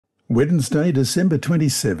Wednesday, December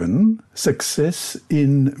 27, Success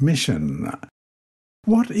in Mission.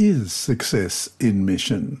 What is success in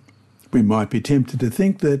mission? We might be tempted to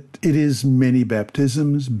think that it is many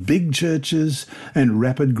baptisms, big churches, and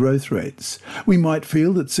rapid growth rates. We might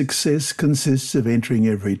feel that success consists of entering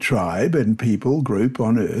every tribe and people group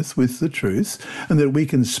on earth with the truth, and that we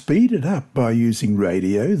can speed it up by using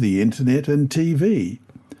radio, the internet, and TV.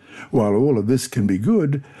 While all of this can be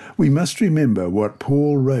good, we must remember what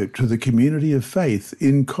Paul wrote to the community of faith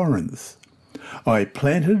in Corinth. I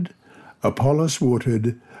planted, Apollos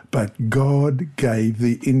watered, but God gave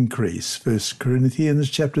the increase. 1 Corinthians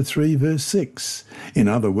chapter 3, verse 6. In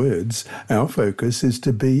other words, our focus is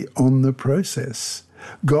to be on the process.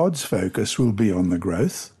 God's focus will be on the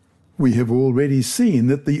growth. We have already seen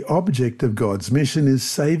that the object of God's mission is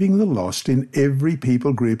saving the lost in every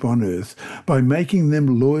people group on earth by making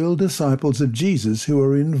them loyal disciples of Jesus who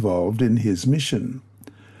are involved in his mission.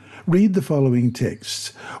 Read the following texts.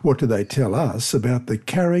 What do they tell us about the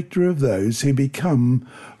character of those who become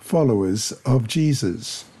followers of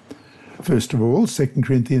Jesus? First of all, 2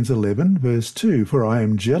 Corinthians 11, verse 2, For I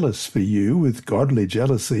am jealous for you with godly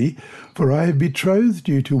jealousy, for I have betrothed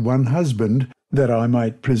you to one husband, that I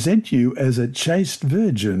might present you as a chaste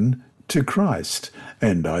virgin to Christ.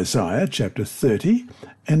 And Isaiah chapter 30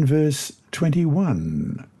 and verse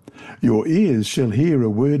 21. Your ears shall hear a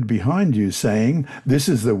word behind you saying, This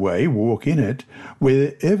is the way, walk in it,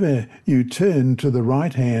 wherever you turn to the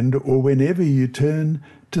right hand or whenever you turn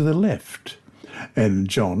to the left. And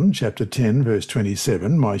John chapter 10 verse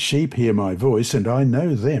 27, My sheep hear my voice, and I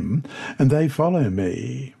know them, and they follow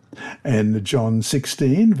me. And John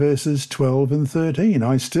 16 verses 12 and 13,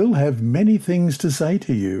 I still have many things to say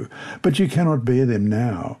to you, but you cannot bear them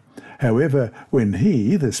now. However, when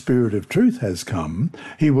he, the Spirit of truth, has come,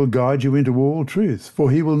 he will guide you into all truth, for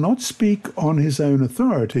he will not speak on his own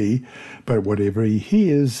authority, but whatever he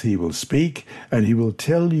hears he will speak, and he will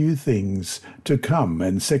tell you things to come.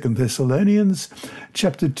 And 2 Thessalonians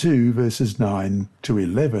chapter 2, verses 9 to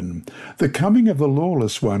 11. The coming of the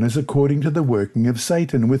lawless one is according to the working of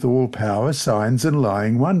Satan, with all power, signs, and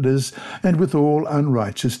lying wonders, and with all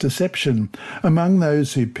unrighteous deception, among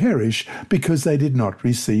those who perish, because they did not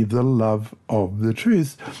receive the love of the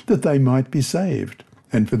truth, that they might be saved.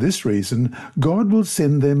 And for this reason, God will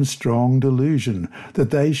send them strong delusion,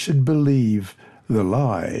 that they should believe the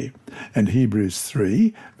lie. And Hebrews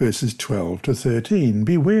 3, verses 12 to 13.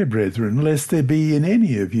 Beware, brethren, lest there be in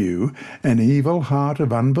any of you an evil heart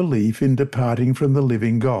of unbelief in departing from the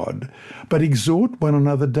living God. But exhort one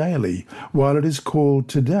another daily, while it is called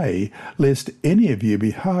today, lest any of you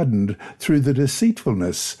be hardened through the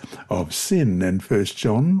deceitfulness of sin. And 1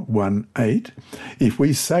 John 1, 8. If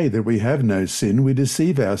we say that we have no sin, we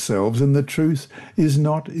deceive ourselves, and the truth is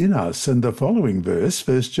not in us. And the following verse,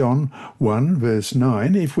 1 John 1, verse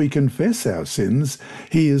 9, If we confess our sins,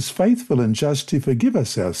 he is faithful and just to forgive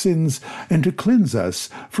us our sins and to cleanse us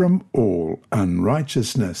from all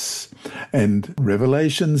unrighteousness. And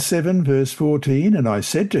Revelation 7, verse 14, And I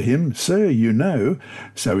said to him, Sir, you know.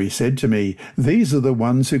 So he said to me, These are the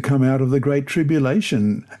ones who come out of the great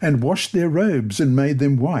tribulation, and washed their robes and made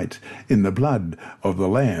them white in the blood of the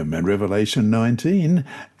Lamb. And Revelation 19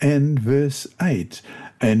 and verse 8.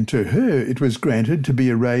 And to her it was granted to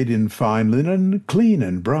be arrayed in fine linen, clean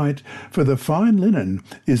and bright, for the fine linen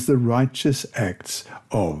is the righteous acts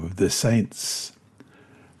of the saints.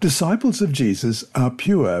 Disciples of Jesus are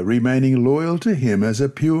pure, remaining loyal to him as a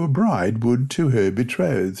pure bride would to her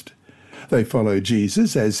betrothed. They follow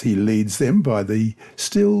Jesus as he leads them by the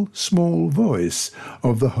still small voice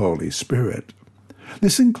of the Holy Spirit.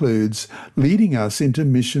 This includes leading us into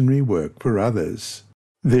missionary work for others.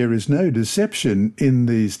 There is no deception in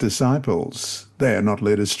these disciples. They are not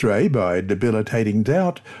led astray by debilitating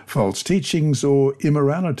doubt, false teachings, or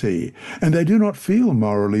immorality, and they do not feel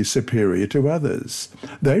morally superior to others.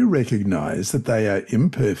 They recognize that they are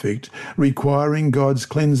imperfect, requiring God's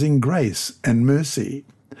cleansing grace and mercy.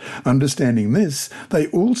 Understanding this, they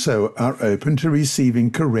also are open to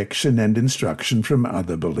receiving correction and instruction from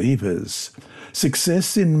other believers.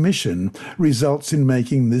 Success in mission results in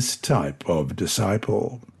making this type of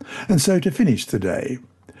disciple. And so to finish today,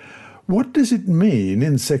 what does it mean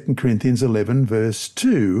in 2 Corinthians 11 verse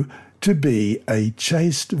 2 to be a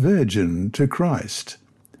chaste virgin to Christ?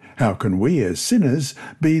 How can we as sinners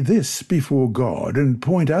be this before God and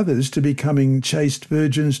point others to becoming chaste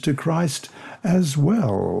virgins to Christ as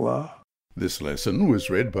well? This lesson was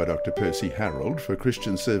read by Dr. Percy Harrold for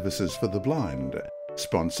Christian Services for the Blind,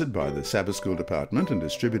 sponsored by the Sabbath School Department and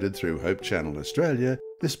distributed through Hope Channel Australia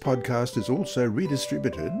This podcast is also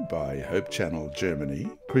redistributed by Hope Channel Germany,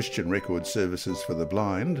 Christian Record Services for the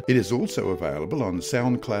Blind. It is also available on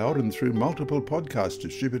SoundCloud and through multiple podcast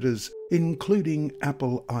distributors, including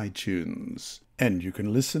Apple iTunes. And you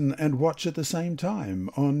can listen and watch at the same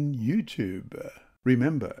time on YouTube.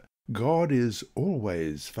 Remember, God is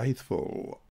always faithful.